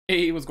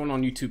Hey, what's going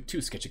on YouTube?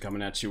 Too Sketchy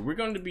coming at you. We're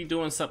going to be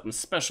doing something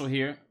special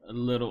here, a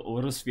little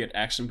RUSVIET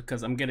action,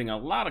 because I'm getting a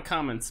lot of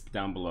comments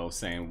down below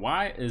saying,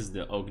 why is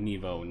the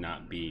OGNIVO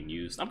not being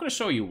used? I'm going to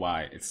show you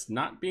why it's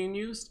not being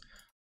used.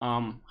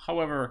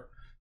 However,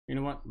 you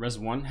know what? Res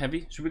 1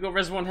 heavy. Should we go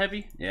Res 1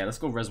 heavy? Yeah, let's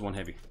go Res 1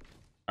 heavy.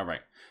 All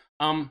right.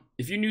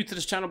 If you're new to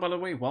this channel, by the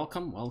way,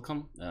 welcome.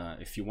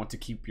 If you want to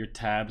keep your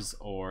tabs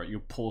or your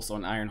pulse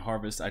on Iron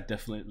Harvest, I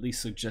definitely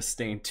suggest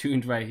staying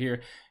tuned right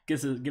here.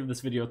 Give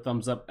this video a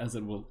thumbs up, as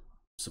it will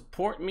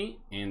support me,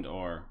 and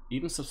or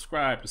even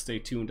subscribe to stay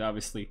tuned.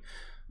 Obviously,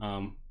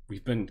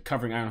 we've been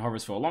covering Iron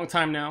Harvest for a long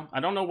time now.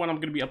 I don't know when I'm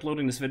going to be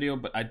uploading this video,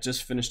 but I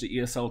just finished the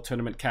ESL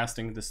tournament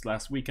casting this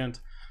last weekend,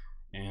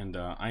 and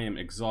I am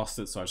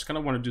exhausted, so I just kind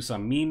of want to do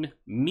some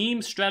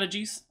meme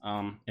strategies,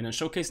 and then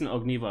showcasing the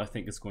OGNIVO. I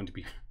think it's going to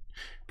be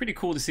pretty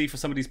cool to see for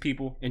some of these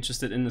people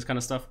interested in this kind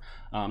of stuff.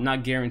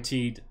 Not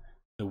guaranteed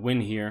the win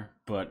here,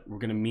 but we're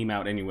gonna meme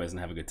out anyways and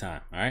have a good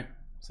time. All right,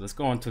 so let's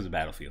go on to the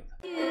battlefield.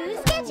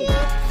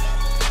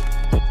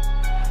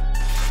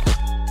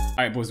 All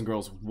right, boys and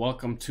girls,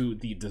 welcome to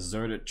the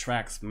Deserted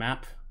Tracks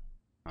map.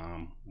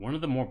 One of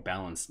the more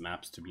balanced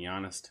maps, to be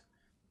honest.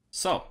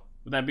 So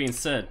with that being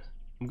said,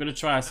 I'm gonna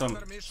try some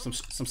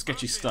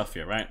sketchy stuff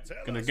here, right?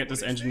 Gonna get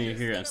this engineer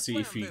here and see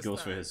if he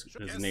goes for his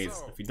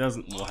nades. If he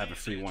doesn't, we'll have a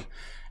free one.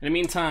 In the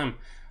meantime,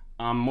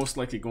 I'm most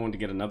likely going to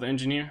get another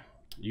engineer.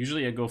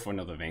 Usually I go for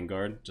another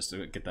Vanguard just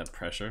to get that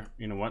pressure.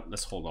 You know what?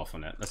 Let's hold off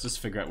on that. Let's just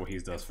figure out what he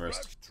does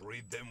first.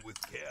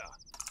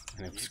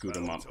 And then scoot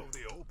him up.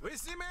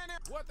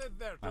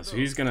 So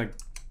he's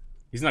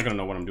not gonna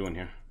know what I'm doing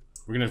here.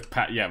 We're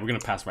gonna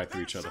pass right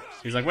through each other.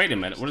 He's like, wait a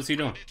minute, what is he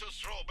doing?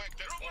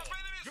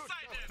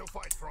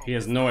 He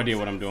has no idea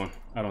what I'm doing,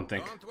 I don't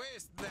think.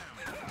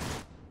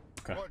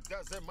 Okay.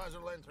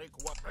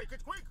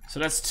 So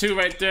that's two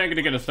right there. I'm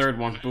gonna get a third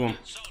one. Boom.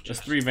 There's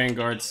three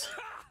Vanguards.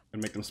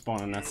 Gonna make them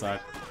spawn on that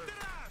side.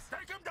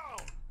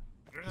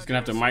 He's gonna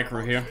have to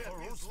micro here.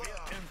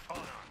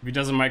 If he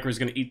doesn't micro, he's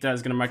gonna eat that.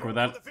 He's gonna micro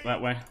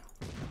that way.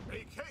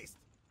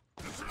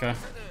 Okay.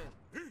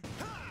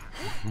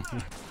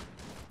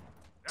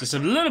 Just a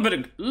little bit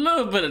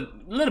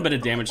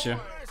of damage here.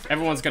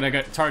 Everyone's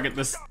gonna target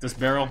this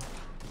barrel.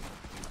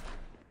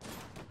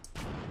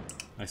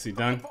 Nicely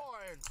done.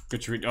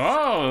 Good read.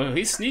 Oh,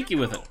 he's sneaky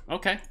with it.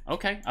 Okay.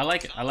 I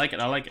like it.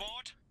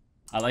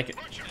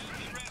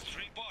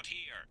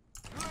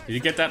 Did you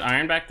get that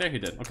iron back there? He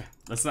did. Okay.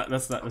 Let's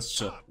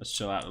chill. Let's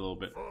chill out a little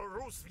bit.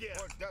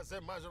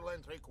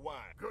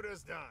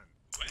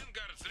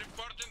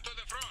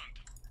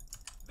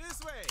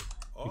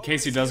 In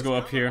case he does go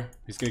up here,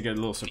 he's gonna get a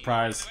little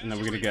surprise, and then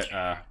we're gonna get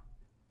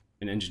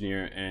an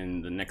engineer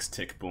in the next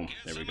tick. Boom.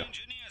 There we go.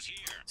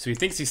 So he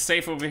thinks he's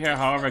safe over here.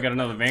 However, I got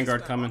another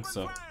Vanguard coming,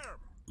 so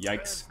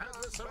yikes.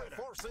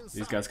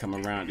 These guys come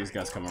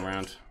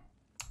around.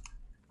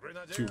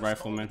 Two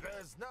riflemen.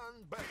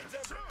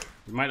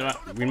 We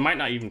might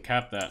not even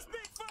cap that.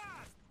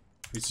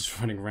 He's just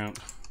running around.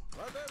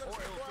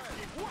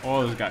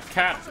 Oh, he's got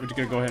capped. We're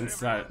gonna go ahead and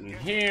slide it in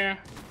here.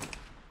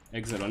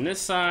 Exit on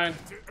this side.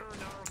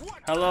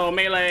 Hello,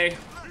 melee.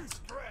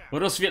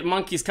 RUSVIET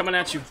monkeys coming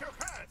at you.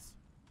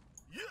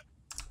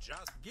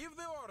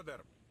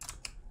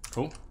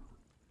 Cool.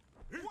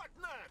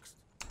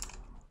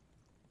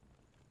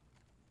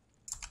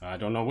 I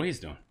don't know what he's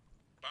doing.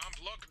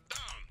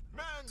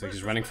 So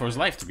he's running for his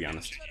life, to be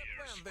honest.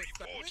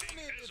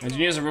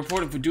 Engineers are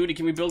reported for duty.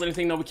 Can we build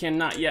anything? No, we can.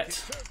 Not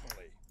yet.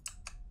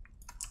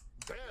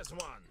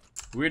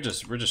 We're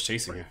just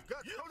chasing here.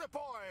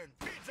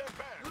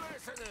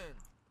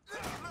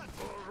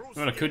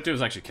 What I could do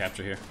is actually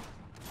capture here.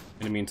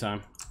 In the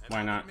meantime,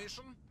 why not?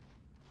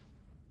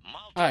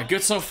 Alright,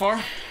 good so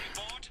far.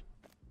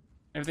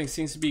 Everything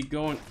seems to be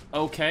going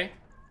okay.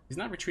 He's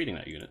not retreating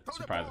that unit,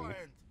 surprisingly.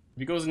 If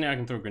he goes in there, I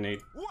can throw a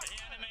grenade.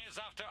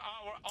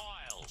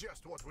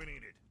 Just what we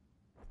needed.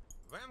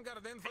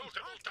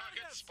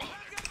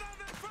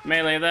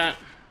 Melee that,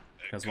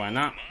 because why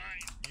not?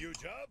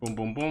 Boom,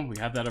 boom, boom. We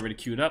have that already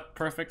queued up.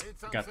 Perfect.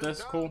 Got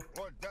this. Cool.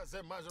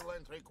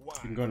 You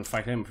can go ahead and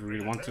fight him if you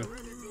really want to. Is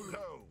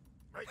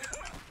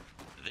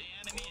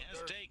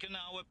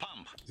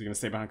he gonna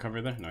stay behind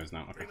cover there? No, he's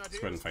not. Okay, let's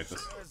go ahead and fight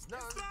this.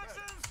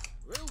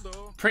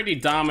 Pretty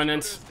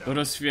dominant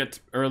RUSVIET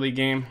early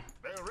game,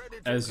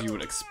 as you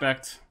would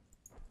expect.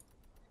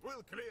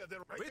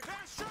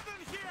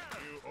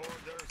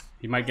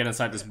 He might get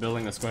inside this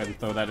building. Let's go ahead and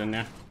throw that in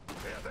there.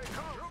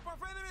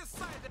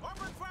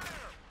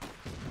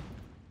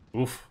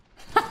 Oof.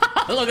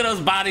 Look at those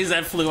bodies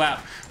that flew out.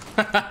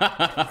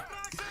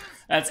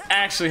 That's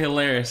actually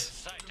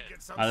hilarious.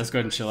 Alright, let's go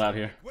ahead and chill out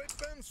here.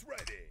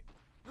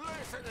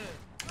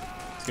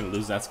 He's gonna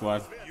lose that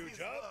squad.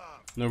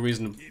 No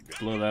reason to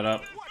blow that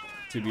up,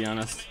 to be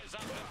honest.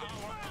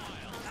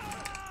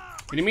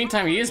 In the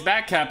meantime, he is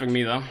backcapping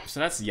me though, so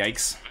that's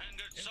yikes.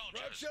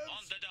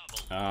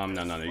 No,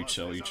 you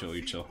chill.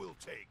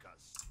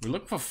 We're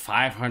looking for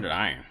 500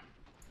 iron,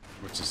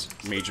 which is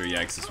major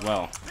yikes as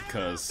well,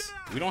 because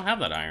we don't have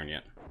that iron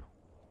yet.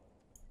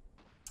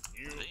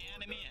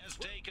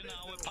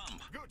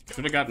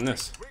 Should have gotten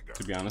this,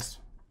 to be honest.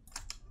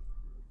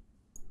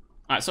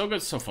 Alright, so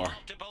good so far.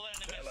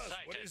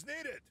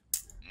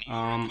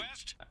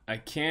 I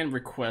can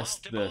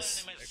request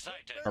this.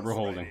 But we're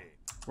holding.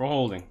 We're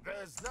holding.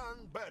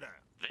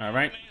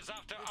 Alright.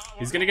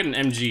 He's gonna get an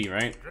MG,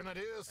 right?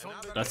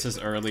 That's his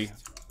early.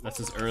 That's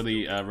his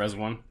early res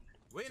 1.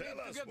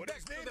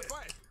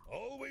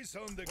 Always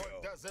on the go.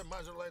 What does the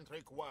Motherland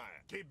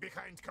require? Keep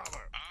behind cover.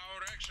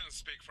 Our actions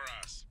speak for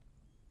us.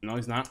 No,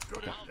 he's not.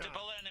 Okay.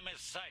 Multiple enemies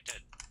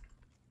sighted.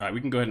 Alright,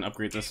 we can go ahead and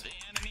upgrade this. The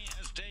enemy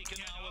has taken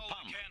our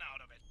pump.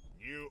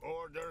 New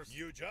orders.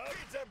 New job.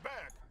 Get them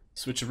back.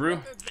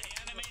 Switcheroo. The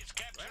enemy is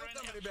capturing a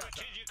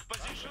strategic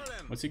position.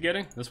 What's he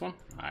getting? This one?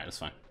 Alright, that's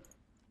fine.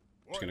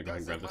 Just gonna go ahead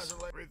and grab this.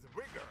 With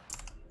vigor.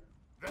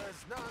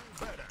 There's none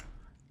better.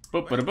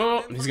 Boop, boop,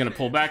 boop. He's gonna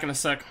pull back in a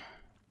sec.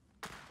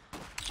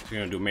 He's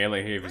gonna do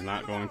melee here if he's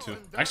not going to.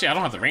 Actually, I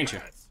don't have the range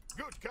here.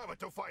 Good cover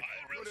to fight.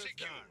 We've lost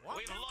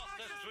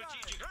the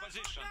strategic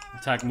position.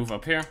 Attack move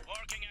up here.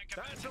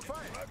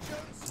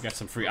 Got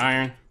some free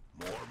iron.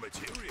 More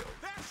material.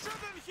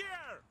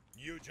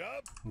 New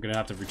job. I'm gonna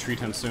have to retreat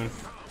him soon.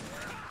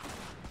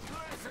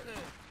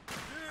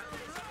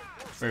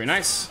 Very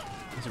nice.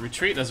 There's a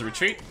retreat. There's a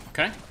retreat.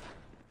 Okay.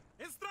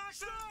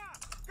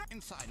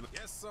 Inside.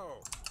 Yes,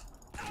 so.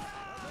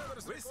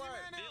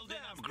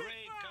 Building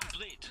upgrade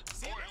complete.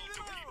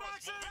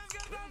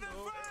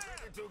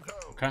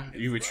 Okay,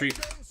 you retreat.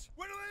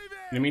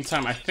 In the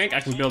meantime, I think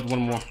I can build one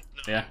more.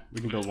 Yeah,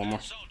 we can build one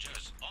more.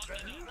 Soldiers on the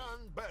move.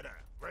 None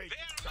better. Great.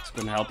 It's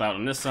gonna help out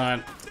on this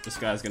side. This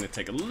guy's gonna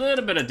take a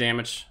little bit of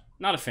damage.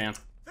 Not a fan.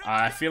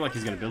 I feel like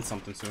he's gonna build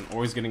something soon.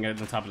 Or he's gonna get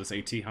on top of this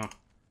AT, huh?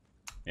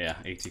 Yeah,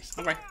 AT.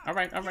 Alright,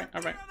 alright, alright,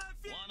 alright.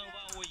 One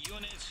of our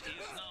units is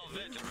now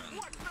veteran.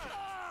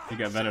 He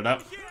got vetted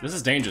up. This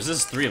is dangerous. This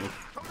is 3 of them.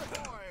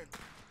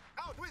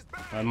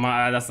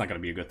 That's not gonna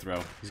be a good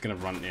throw. He's gonna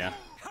run, yeah.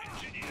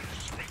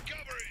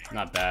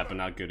 Not bad, but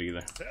not good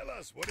either.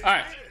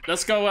 Alright,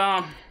 let's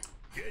go,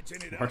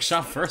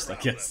 workshop first, I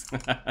guess.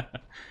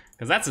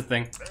 Because that's the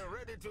thing.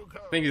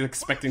 I think he's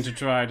expecting to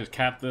try to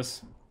cap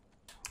this.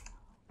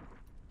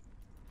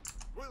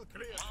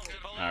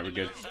 Alright, we're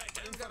good.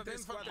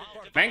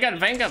 Vanguard,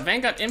 Vanguard,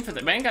 Vanguard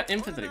infantry, Vanguard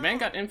infantry,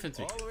 Vanguard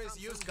infantry.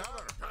 Always use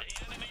cover. The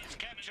enemy is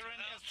capturing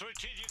a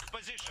strategic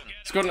position.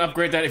 Let's go ahead and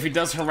upgrade that. If he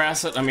does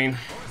harass it, I mean,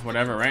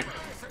 whatever, right?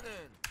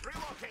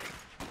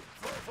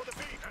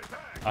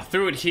 I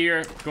threw it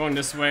here, going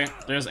this way.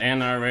 There's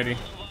Anna already.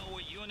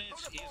 Our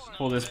units is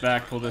Pull this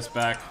back, pull this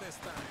back.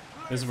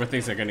 This is where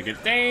things are gonna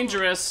get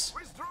dangerous.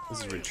 This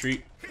is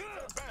retreat.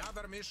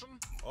 Other mission.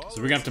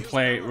 So we're gonna have to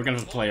play. We're gonna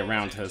have to play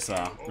around his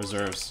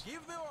reserves. Give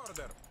the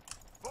order.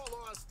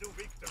 Follow us to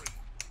victory.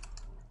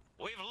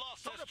 We've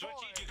lost the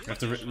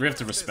strategic We have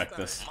to respect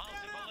this.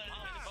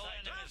 multiple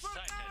enemies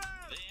sighted.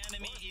 The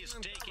enemy is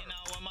taking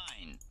our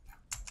mine.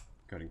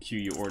 Go ahead and queue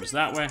your orders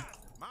that way.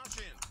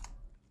 Marching.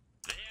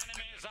 The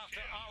enemy is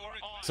after our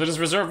oil. So this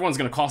reserve one's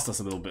gonna cost us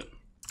a little bit,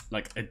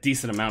 like a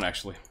decent amount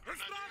actually.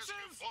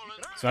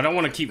 So I don't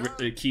want to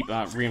keep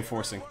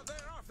reinforcing.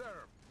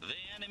 The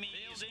enemy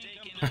is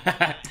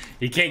taking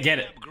He can't get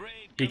it.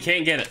 upgrade. He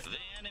can't get it. The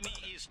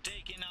enemy is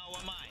taking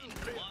our mine.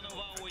 One of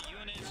our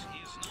units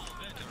is now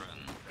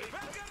veteran.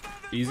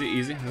 Easy,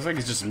 easy. Looks like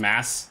he's just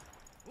mass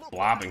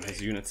blobbing his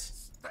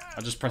units.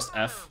 I just pressed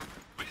F.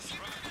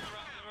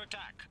 Under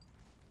attack.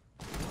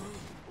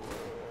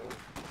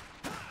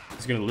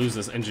 He's gonna lose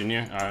this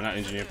engineer. Not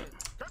engineer, but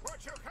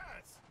Watch your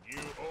hats. New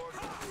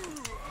orders.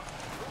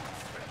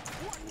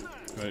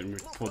 go ahead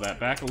and pull that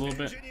back a little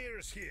bit.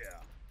 Engineers here.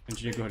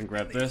 Engineer, go ahead and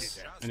grab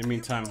this. In the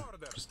meantime,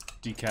 just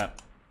decap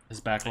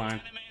his back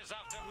line. Enemy is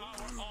after our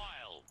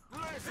oil.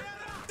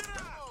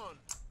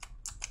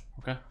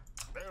 Okay.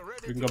 They're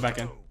ready We can to go back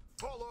in.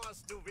 Follow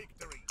us to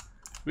victory.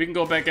 We can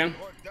go back in.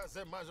 What does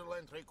the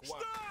Motherland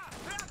require?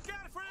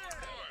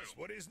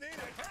 What is needed?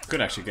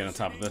 Could actually get on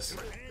top of this.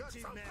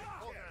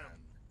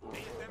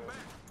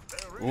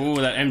 Ooh,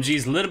 that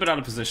MG's a little bit out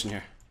of position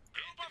here.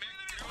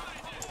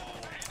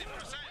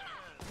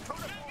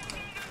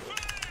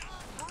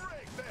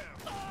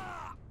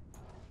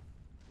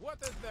 What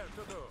is there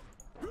to do?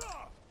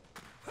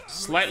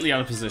 Slightly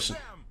out of position.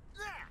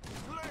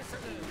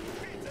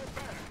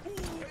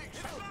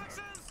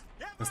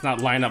 Let's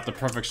not line up the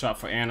perfect shot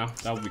for Anna.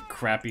 That would be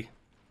crappy.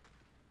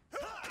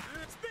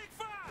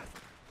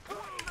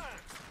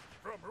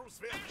 From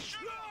RUSVIET.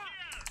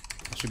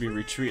 That should be a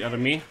retreat out of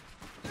me.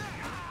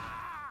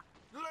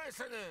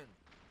 Listening.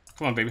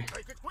 Come on, baby.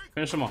 Make it quick.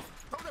 Finish him off.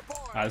 To the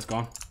point. Ah, it's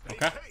gone.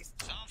 Okay.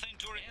 Something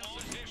to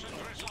report. Station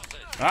resources.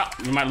 Ah,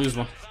 we might lose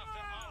one. After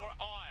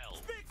our oil.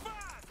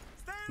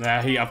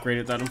 Nah, he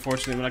upgraded that.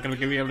 Unfortunately, we're not gonna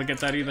be able to get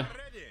that either.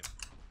 Ready.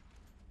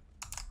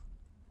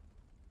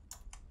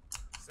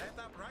 Set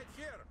up right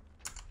here.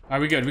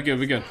 Alright, we good, we good,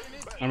 we good.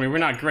 I mean, we're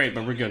not great,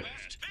 but we're good.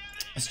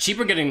 It's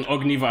cheaper getting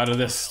Ognivo out of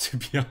this, to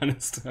be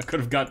honest. I could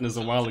have gotten this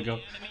a while ago.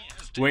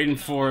 Waiting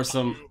for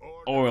some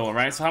oil,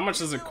 right? So how much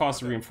does it cost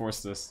to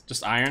reinforce this?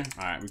 Just iron?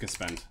 Alright, we can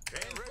spend.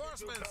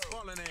 Reinforcements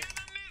falling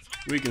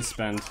in. We can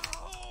spend.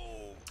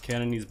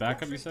 Cannon needs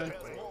backup, you said?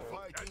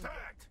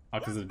 Attack. Oh,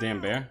 because of the damn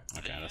bear?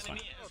 Okay, that's fine.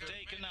 Enemy has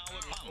taken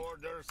our pump.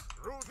 Orders.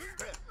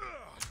 RUSVIET.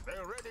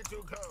 They're ready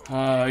to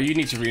go. You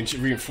need to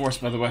reinforce,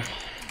 by the way.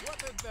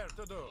 What is there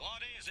to do?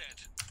 What is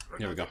it?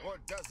 Here we go.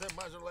 What does the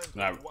Motherland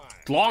Nah, require?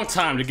 long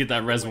time to get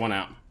that res 1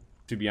 out,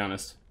 to be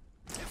honest.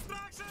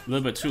 A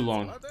little bit too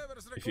long,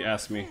 Whatever's if you required.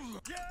 ask me.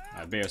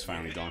 Bear's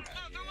finally gone.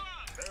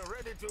 They're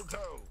ready to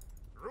go.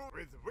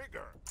 With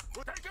vigor.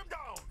 We'll take them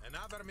down.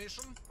 Another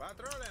mission?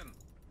 Patrolling.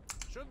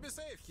 Should be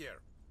safe here.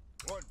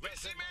 What We does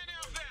see the many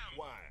of Motherland them.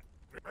 require?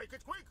 Make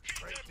it quick.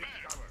 Take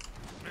cover.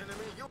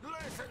 Enemy, you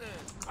listen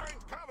in. Find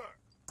cover.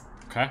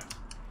 Okay.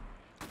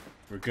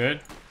 We're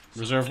good.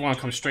 Reserve 1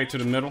 comes straight to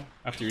the middle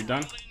after you're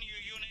done. Calling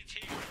your unit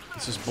here.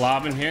 This is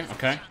blobbing here.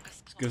 Okay.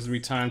 This gives me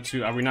time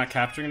to... Are we not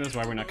capturing this?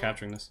 Why are we not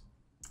capturing this?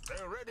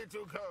 They're ready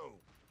to go.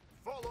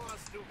 Follow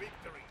us to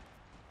victory.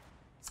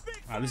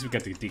 At least we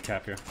get the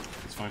decap here.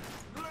 It's fine.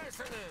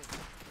 Listen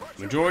in. Watch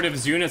Majority of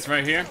his units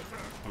right here.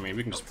 I mean,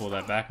 we can just pull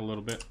that back a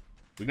little bit.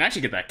 We can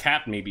actually get that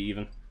cap, maybe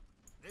even.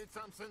 Need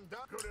something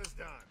done. Good is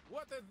done.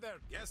 What is there?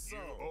 Yes, sir.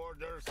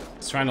 Orders.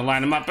 He's trying to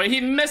line him up, but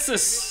he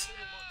misses.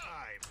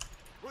 Time.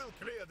 We'll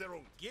clear the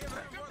route. Give them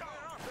what they're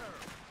after.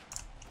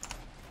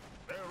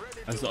 They're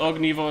ready As to the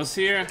OGNIVO is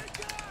here.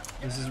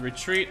 This is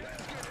retreat.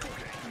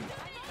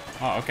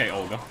 Oh, okay,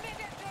 Olga.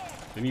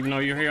 Didn't even know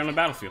you were here on the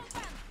battlefield.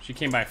 She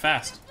came by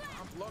fast.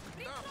 I'm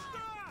locked up.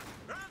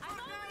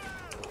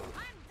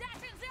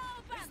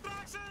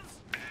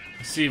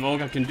 Let's see if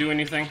Olga can do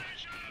anything. Is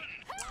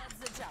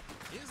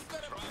there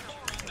a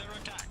Under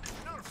attack.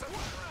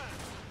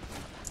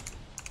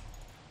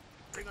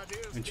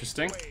 Grenadiers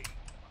Interesting. lead the way.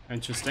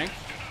 Interesting.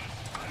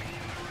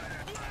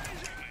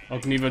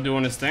 OGNIVO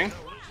doing his thing.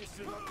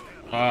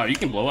 You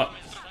can blow up.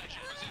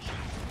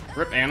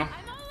 Rip Anna.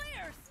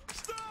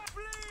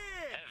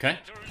 Okay.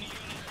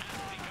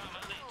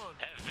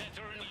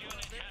 Veteran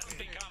unit has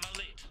become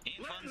elite.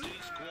 Infantry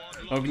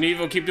squad lost.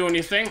 OGNIVO, keep doing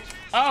your thing.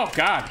 Oh,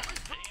 God.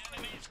 The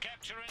enemy is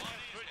capturing a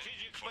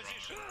strategic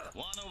position.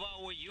 One of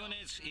our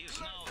units is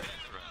now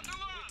veteran.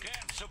 We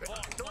can't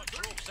support more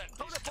troops at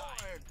this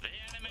time. The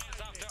enemy is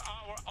after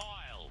our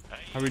oil.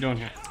 How are we doing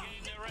here?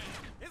 Gain the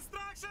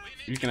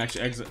rank. You can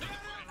actually exit.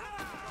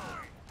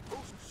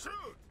 Shoot.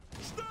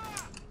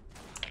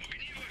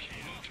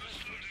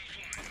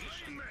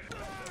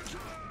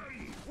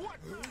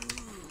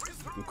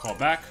 We'll call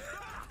back.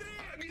 The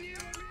enemy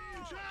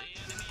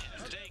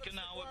has taken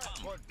our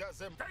pump. What does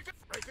them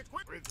make it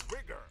quick with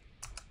vigor.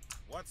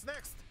 What's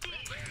next?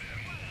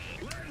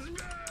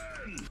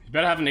 You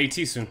better have an AT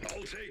soon.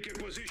 I'll take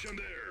a position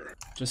there.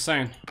 Just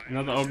saying.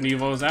 Another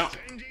OGNIVO is out.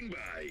 Standing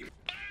by.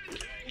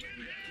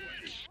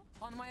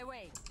 On my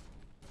way.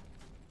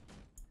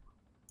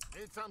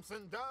 Need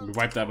something done. We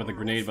wiped that with a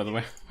grenade, by the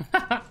way.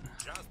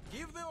 Just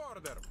give the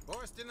order.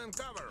 Posting and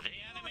cover. The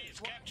enemy is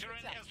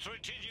capturing a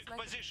strategic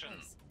position.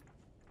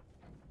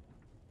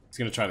 He's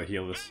gonna try to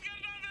heal this.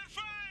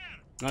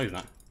 No, he's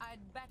not. I'd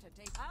better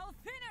take. I'll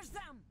finish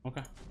them.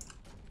 Okay.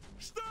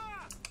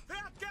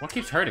 What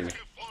keeps hurting me?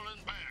 Fallen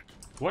back.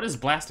 What is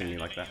blasting me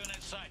like that?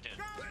 Unit sighted.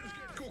 Let's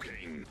get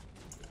cooking.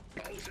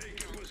 I'll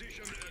take a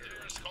position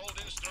there.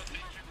 Holding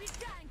strategic. Be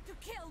trying to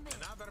kill me.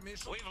 Another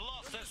mission. We've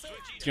lost a He's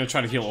strategic. gonna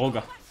try to heal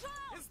Olga.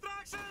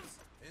 Instructions.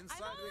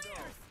 Inside I'm we go.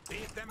 all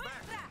Beat them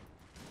back.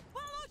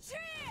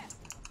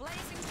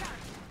 Blazing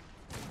charge.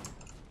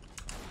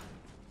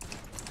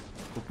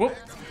 Whoop, whoop.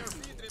 Back on your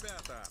feet,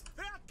 ребята.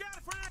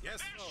 Yes,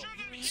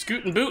 sir.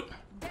 Scoot and boot.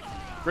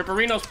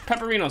 Ripperinos,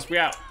 pepperinos, we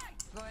out.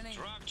 Going in.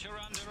 Structure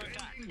under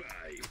attack.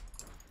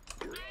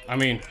 By. I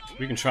mean,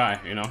 we can try,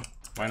 you know.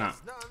 Why not?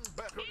 None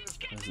better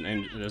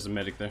is There's a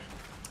medic there.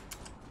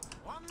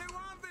 Only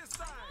one this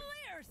time.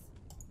 Ears.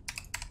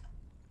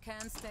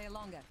 Can't stay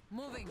longer.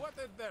 Moving. What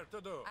is there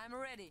to do? I'm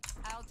ready.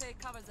 I'll take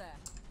cover there.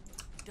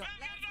 Don't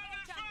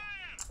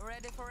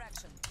ready for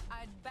action.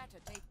 I'd better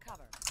take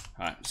cover.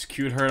 Alright, just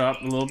queued her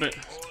up a little bit.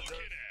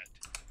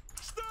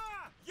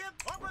 Stop! Get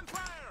open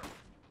fire.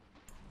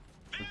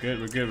 We're good,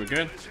 we're good, we're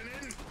good.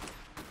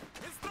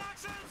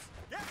 Instructions.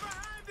 Get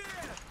behind it.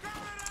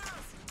 Cover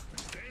us.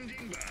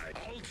 Standing by.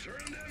 I'll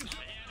turn them.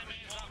 The enemy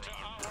is after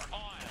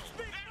our oil.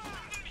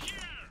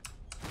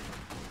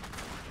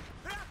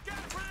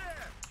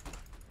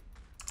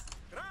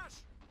 Crash.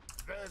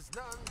 there's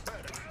none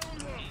better.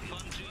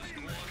 Infantry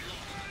squad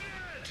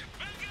lost.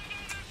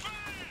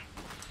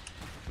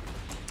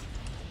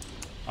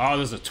 Oh,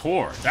 there's a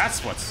tour.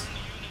 That's what's...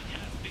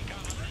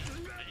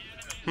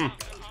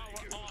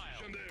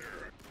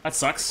 That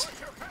sucks.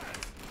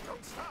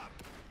 Don't stop.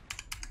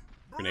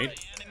 Grenade.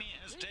 The enemy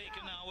has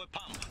taken our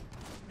pump.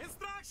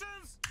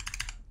 Instructions.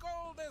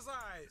 Cold as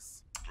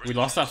ice. We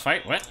lost that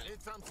fight? What? Need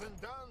something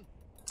done.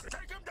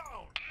 Take him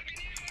down.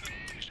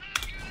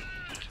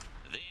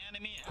 The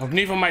enemy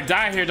OGNIVO might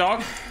die here,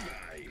 dog.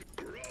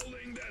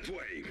 Rolling that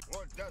way.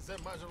 What does the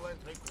Motherland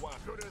require?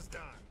 Good is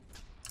done.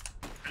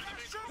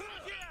 Shoot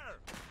here.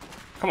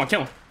 Come on,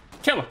 kill him.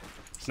 Kill him.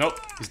 Nope,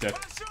 he's dead.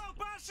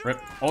 Rip.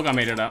 Olga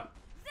made it out.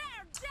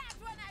 They're dead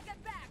when I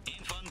get back.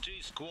 infantry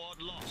squad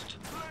lost.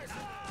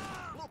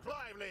 Look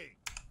lively.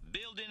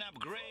 Building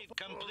upgrade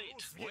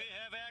complete. We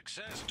have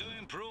access to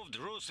improved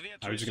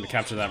RUSVIET I'm just gonna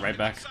capture that right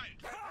back.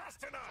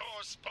 Fast enough. Oh,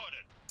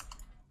 spotted.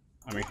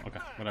 I mean, okay,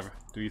 whatever.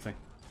 Do you think?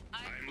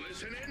 I'm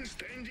listening,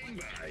 standing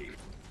by.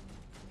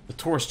 The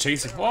Tor's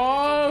chasing.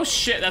 Oh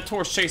shit, that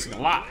Tor's chasing a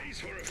lot.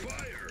 Place for a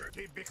fire.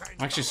 Keep behind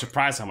I'm actually cover.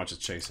 surprised how much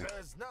it's chasing.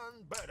 There's none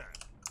better.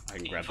 I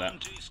can grab that.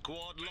 Infantry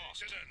squad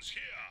lost. Maintenance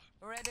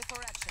here. Ready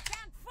for action.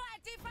 Can't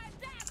fight if I'm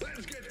dead.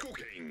 Let's get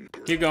cooking.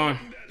 Keep going.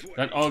 That way.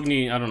 That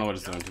Ogni, I don't know what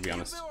it's doing, to be Give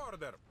honest. the order.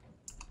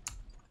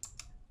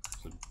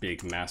 There's a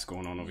big mass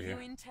going on over here.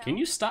 You intel? Can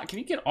you stop? Can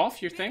you get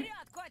off your thing?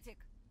 Period,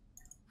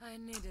 I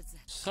needed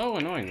that. So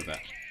annoying with that.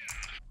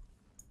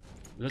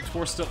 The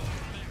Tor still.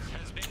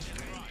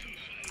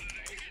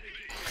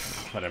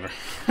 Whatever.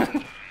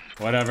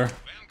 Whatever.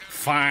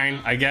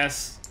 Fine, I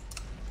guess.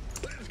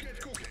 Let's get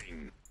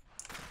cooking.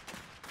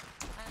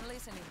 I'm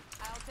listening.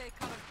 I'll take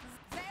cover.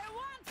 There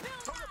won't To the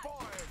feel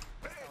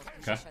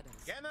point. Okay.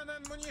 Cannon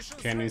and munitions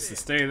Ken needs to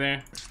ready. stay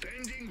there.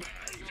 Standing by.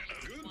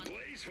 A good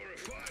place for a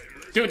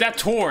fire. Dude, that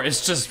Tor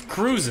is just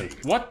cruising.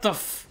 What the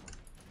f?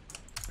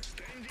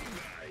 Standing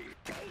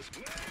by. Pulse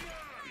play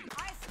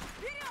on. Ice,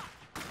 period.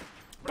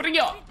 What are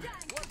y'all?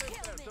 What is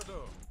there to do?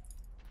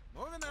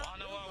 Moving out.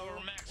 One of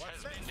our mechs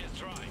has been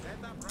destroyed.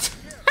 Set up right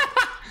here.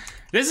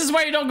 This is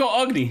why you don't go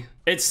Ogni.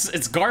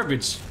 It's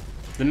garbage.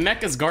 The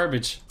mech is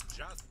garbage.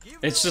 Just give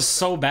It's the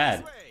just order. so bad.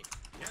 This way.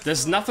 Yes,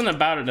 There's nothing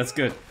about it that's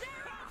good.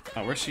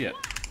 Oh, where's she at?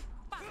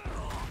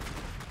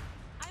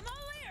 I'm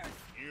all ears.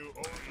 You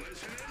all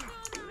listening?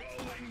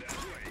 Rolling that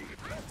way.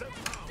 Let them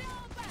know.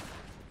 Still back.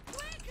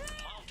 Quickly.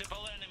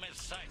 Multiple enemies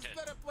sighted. Is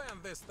there a plan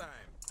this time?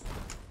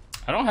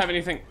 I don't have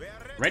anything We are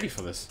ready. ready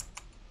for this.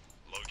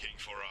 Looking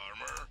for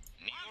armor?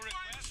 New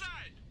request.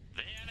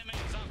 The enemy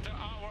is after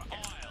our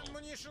oil.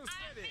 Munitions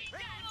ready.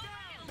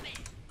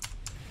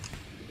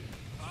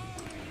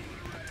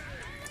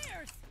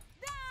 Ears.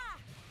 Da.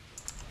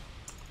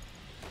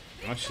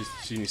 Oh,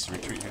 she needs to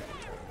retreat here.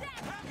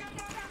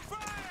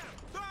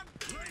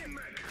 Flame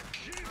mech.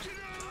 Shift it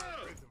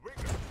up.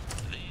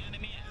 The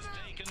enemy has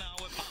taken our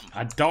pump.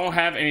 I don't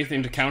have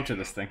anything to counter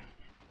this thing.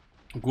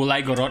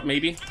 Gulai Gorot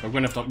maybe? We're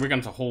gonna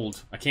have to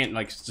hold. I can't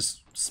like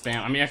just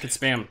spam. I mean I could spam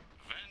Vanguard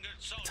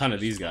soldiers ton of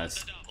these on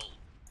guys. the double.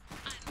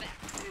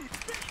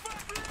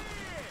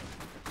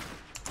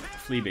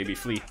 Flee baby,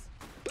 flee.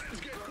 Let's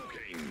get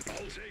cooking. I'll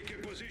take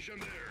a position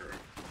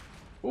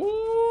there.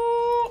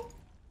 Ooh!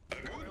 A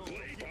good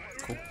place.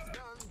 Fire it up.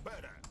 None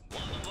better.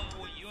 One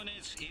of our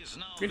units is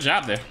now. Good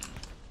job there.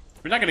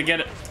 We're not gonna get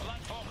it.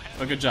 Platform has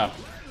But good job.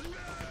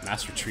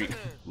 Mass retreat.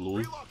 Lol.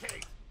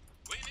 Relocate.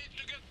 We need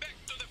to get back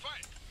to the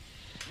fight.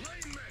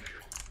 Flame mech.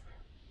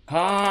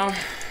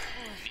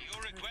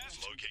 New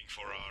request. Looking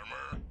for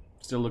armor?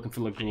 Still looking for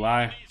the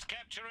Gulai. Enemy is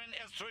capturing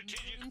a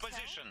strategic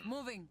position.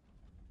 Moving.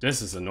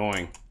 This is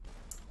annoying.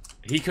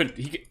 He could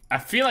I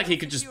feel like he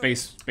could just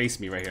base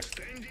me right here.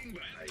 Standing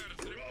by.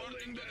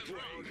 Rolling that way.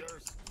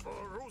 Orders for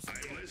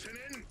RUSVIET. I'm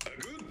listening.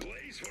 A good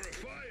place for a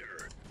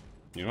fire.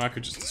 You know I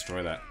could just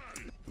destroy that.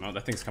 No,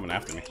 that thing's coming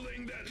after me.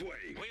 Rolling that way.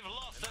 We've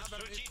lost a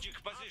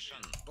strategic position.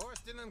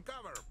 Posting and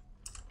cover.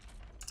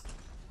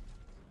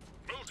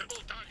 Multiple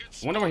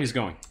targets. I wonder where he's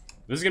going.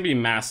 This is gonna be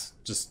mass,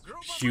 just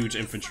huge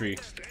infantry.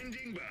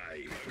 Standing by.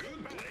 A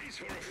good place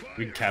for a fire.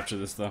 We can capture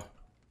this though.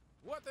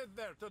 What is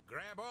there to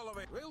grab all of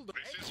it? Will do.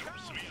 This is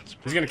RUSVIET's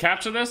He's gonna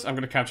capture this. I'm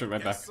gonna capture it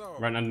right back, Yes, sir.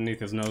 right underneath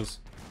his nose.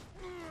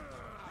 I'm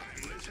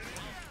listening.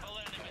 All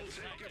enemies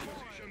Take a sighted.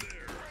 position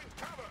there.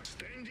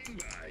 Standing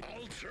by.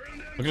 I'll turn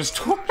them. Look at this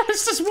Tor.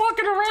 It's just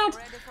walking around,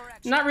 Ready for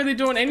action. not really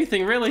doing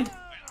anything really.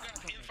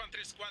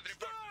 Infantry squad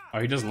report. Oh,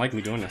 he doesn't like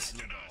me doing this.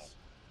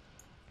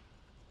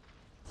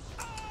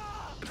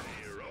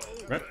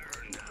 Rip.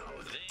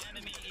 The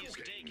enemy is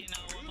taking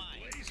our mine.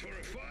 Place for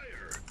a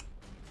fire.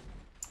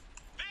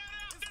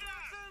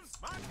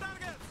 Mark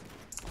target.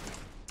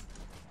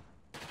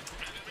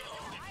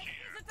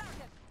 Here's the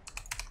target.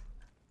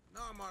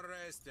 No more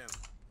resting.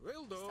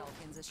 Will do.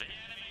 Falcons are The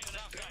enemy is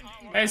after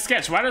our Hey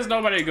Sketch, why does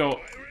nobody go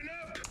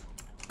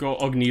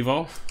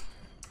Ognivo?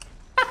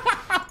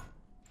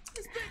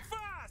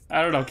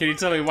 I don't know. Can you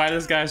tell me why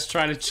this guy's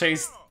trying to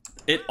chase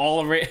it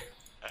all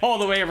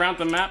the way around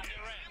the map?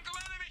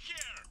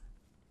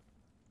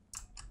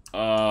 The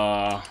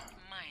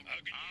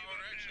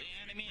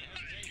enemy has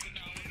taken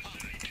our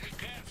pump. We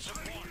can't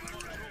support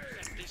more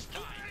troops at this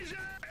time.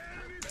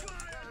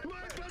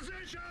 My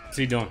position. What's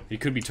he doing? He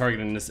could be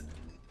targeting this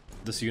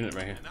unit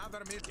right here.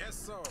 Another mid. Yes,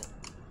 so.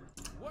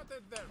 What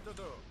is there to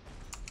do?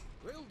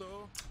 Will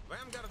do.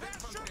 Vanguard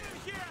infantry.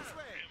 This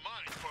way.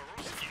 Mine for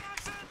RUSVIET.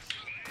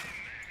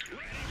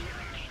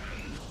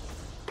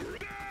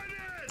 Got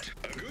it.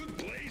 A good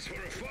place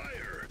for a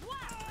fire.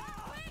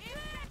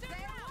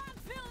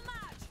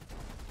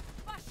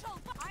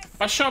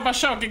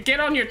 Basho, get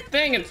on your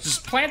thing and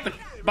just plant the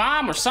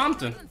bomb or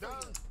something. Done.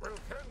 We'll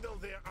handle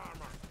their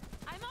armor.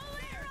 I'm all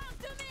ears.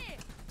 To me.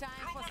 Time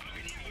for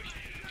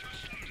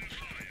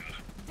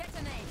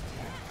detonate.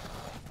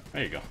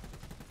 There you go.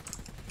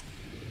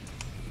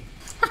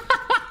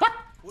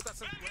 Put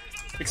us in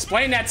place.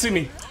 Explain that to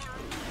me.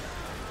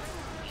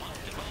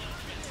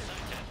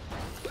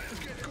 Let's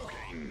get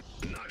cooking.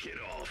 Knock it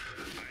off.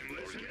 I'm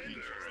listening.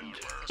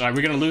 Alright,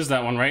 we're gonna lose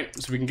that one, right?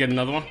 So we can get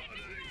another one.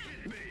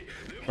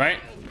 Right?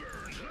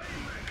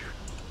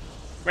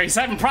 Right, he's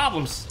having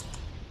problems.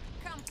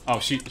 Oh,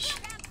 she...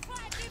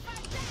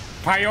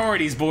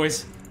 Priorities,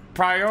 boys.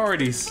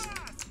 Priorities.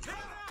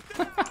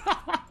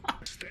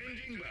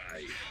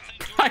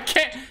 I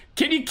can't...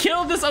 Can you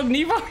kill this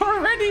Ognivo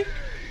already?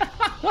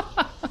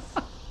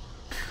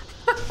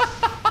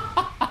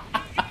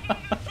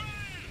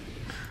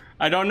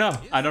 I don't know.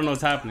 I don't know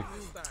what's happening.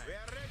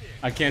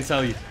 I can't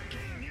tell you.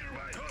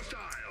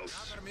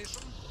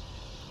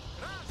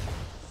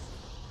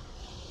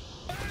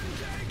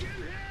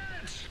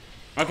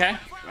 Okay,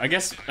 I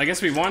guess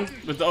we won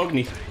with the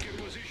Ogni.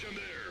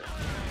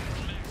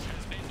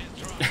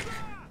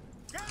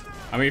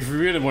 I mean, if we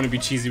really want to be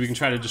cheesy, we can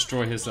try to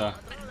destroy his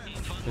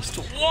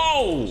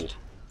whoa!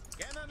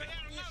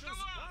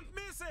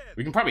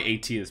 We can probably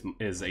AT his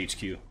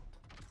HQ,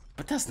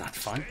 but that's not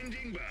fun.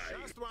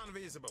 Just one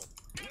visible.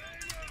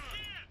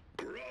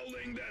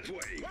 Rolling that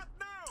way. What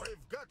now?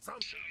 We've got some.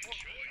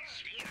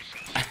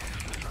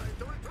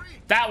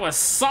 That was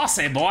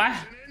saucy, boy.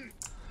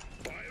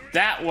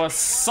 That was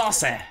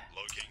saucy.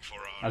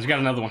 Oh, we got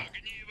another one.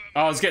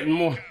 Oh, it's getting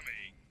more.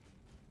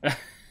 Ready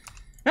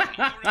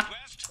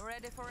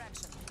for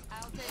action.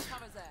 I'll take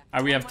cover there.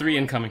 Alright, we have 3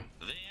 incoming.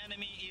 The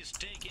enemy is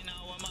taking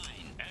our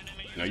mine.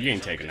 Enemy No, you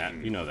ain't taking that.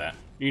 You know that.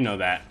 You know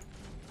that.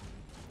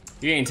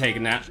 You ain't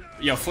taking that.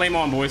 Yo, flame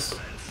on, boys.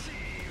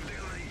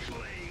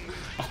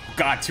 Oh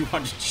God,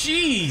 200.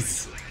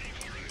 Jeez.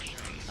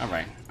 All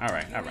right. Give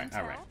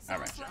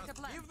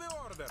the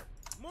order.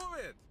 Move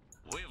it.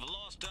 We've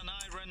lost an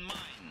iron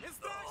mine.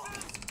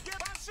 Instructions. Get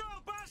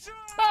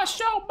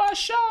Basho.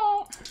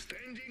 Basho.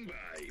 Standing by.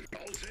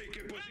 I'll take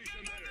a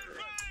position there.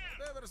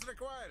 Whatever's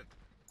required.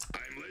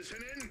 I'm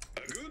listening.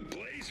 A good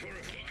place for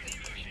a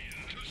fire.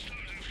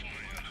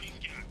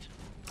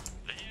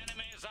 The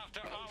enemy is after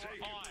our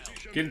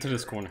oil. Get into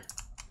this corner,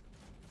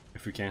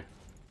 if we can.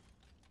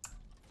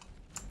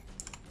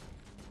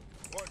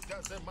 What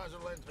does the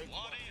Motherland require?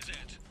 What is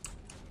it?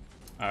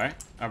 All right.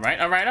 We're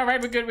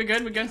good. Is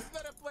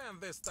there a plan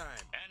this time?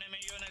 Enemy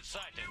unit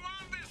sighted.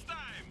 This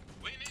time.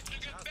 We need to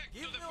get back to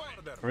the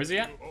order. Where is he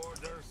at?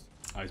 Orders.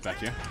 Oh, he's back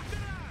here.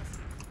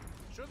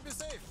 Should be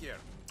safe here.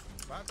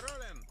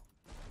 Patrolling.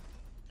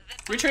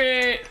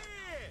 Retreat.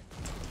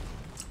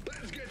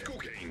 Let's get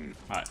cooking.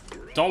 All right.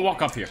 Don't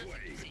walk up here.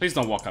 Please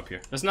don't walk up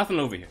here. There's nothing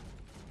over here.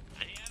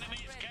 The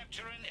enemy is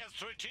capturing a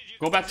strategic.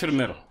 Go back to the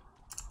middle.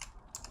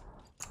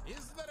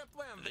 Is there a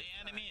plan? The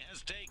enemy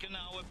has taken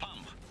our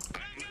pump.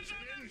 I'm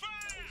listening.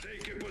 I'll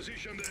take a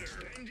position there.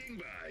 Standing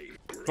by.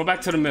 Go back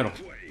to the middle.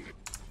 That way.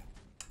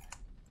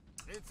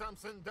 Need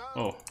something done?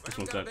 Oh, this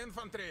one's dead.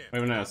 Infantry.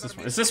 Wait, no, it's this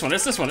one. It's this one.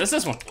 It's this one. It's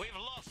this one. We've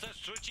lost a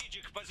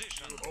strategic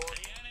position. The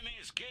enemy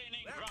is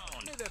gaining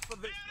ground. Needed for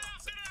this.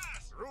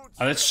 Roots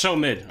Let's show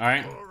mid. All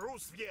right. or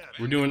RUSVIET.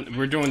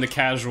 We're doing the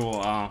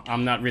casual.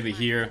 I'm not really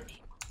here.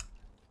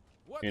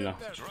 What You know, is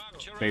there?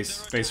 Structure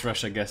base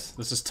rush. I guess.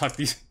 Let's just tuck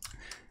these.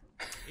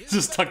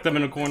 Just tuck them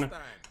in a corner. This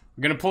time.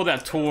 I'm gonna pull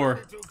that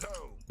tour To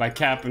go. by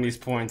capping these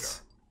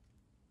points.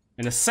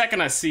 And the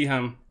second I see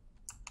him,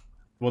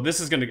 well, this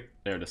is gonna.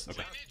 There it is.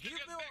 Okay. Give the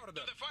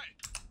order.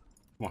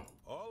 Come on.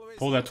 Always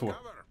Pull that seek tour.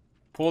 cover.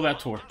 Pull that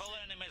tour. multiple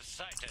enemies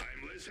sighted.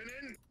 I'm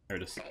listening. There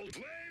it is. I'll flame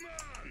on.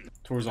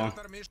 Tour's on.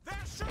 They're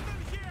shooting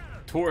here.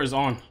 Tour is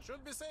on.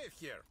 Should be safe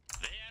here.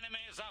 The enemy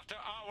is after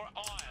our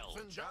oil.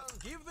 Just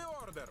give the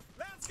order.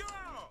 Let's go.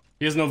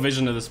 He has no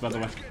vision of this, by the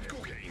way. Get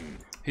cooking.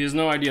 He has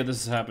no idea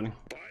this is happening.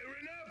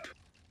 Firing up.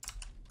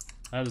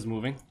 That is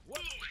moving.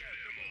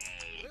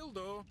 Will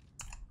do.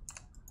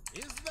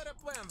 Is there a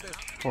plan this?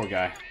 Poor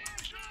guy.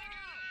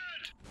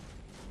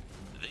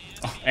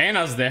 Oh,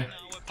 Anna's there.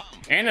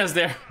 Anna's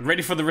there,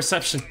 ready for the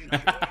reception.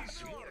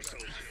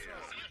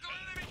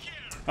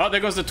 Oh, there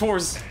goes the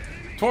Tours.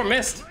 Tor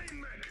missed.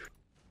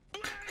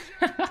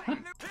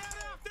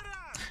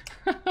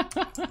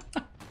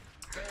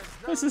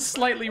 This is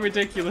slightly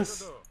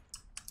ridiculous.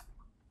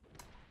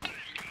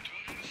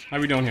 How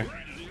we doing here?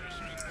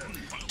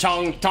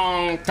 Chong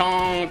tong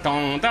tong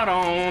tong da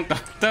dong da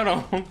da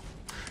dong.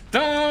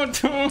 Da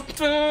da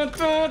da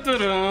da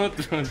da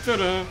da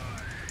da.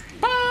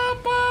 Ba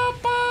ba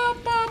ba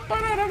ba ba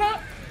da da da.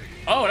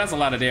 Oh, that's a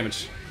lot of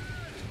damage.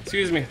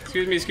 Excuse me. I'm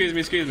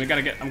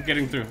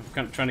getting through. I'm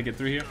kind of trying to get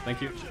through here.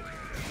 Thank you.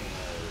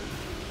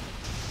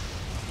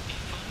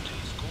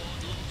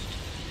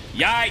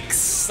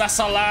 Yikes! That's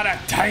a lot of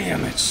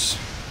damage.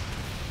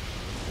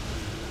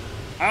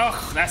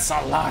 Oh, that's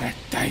a lot of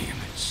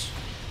damage.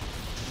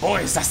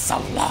 Boys, that's a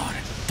lot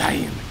of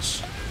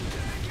damage.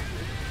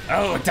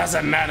 Oh, it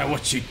doesn't matter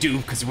what you do,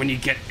 because when you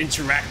get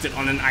interacted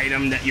on an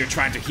item that you're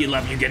trying to heal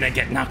up, you're gonna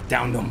get knocked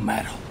down no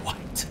matter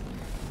what.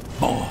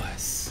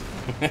 Boys.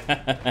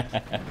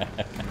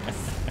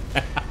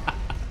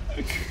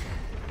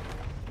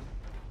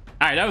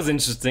 Alright, that was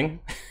interesting.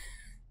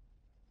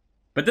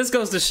 But this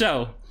goes to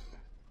show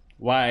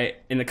why,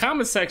 in the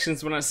comment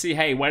sections, when I see,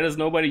 hey, why does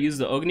nobody use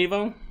the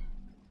Ognivo?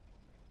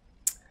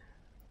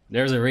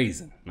 There's a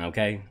reason,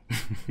 okay?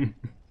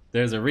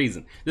 There's a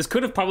reason. This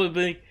could have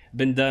probably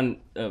been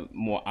done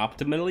more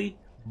optimally,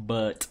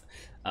 but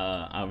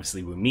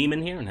obviously we're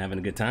memeing here and having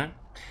a good time.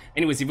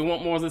 Anyways, if you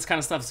want more of this kind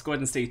of stuff, just go ahead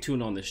and stay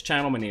tuned on this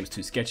channel. My name is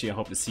Too Sketchy. I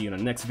hope to see you in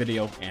the next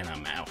video, and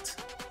I'm out.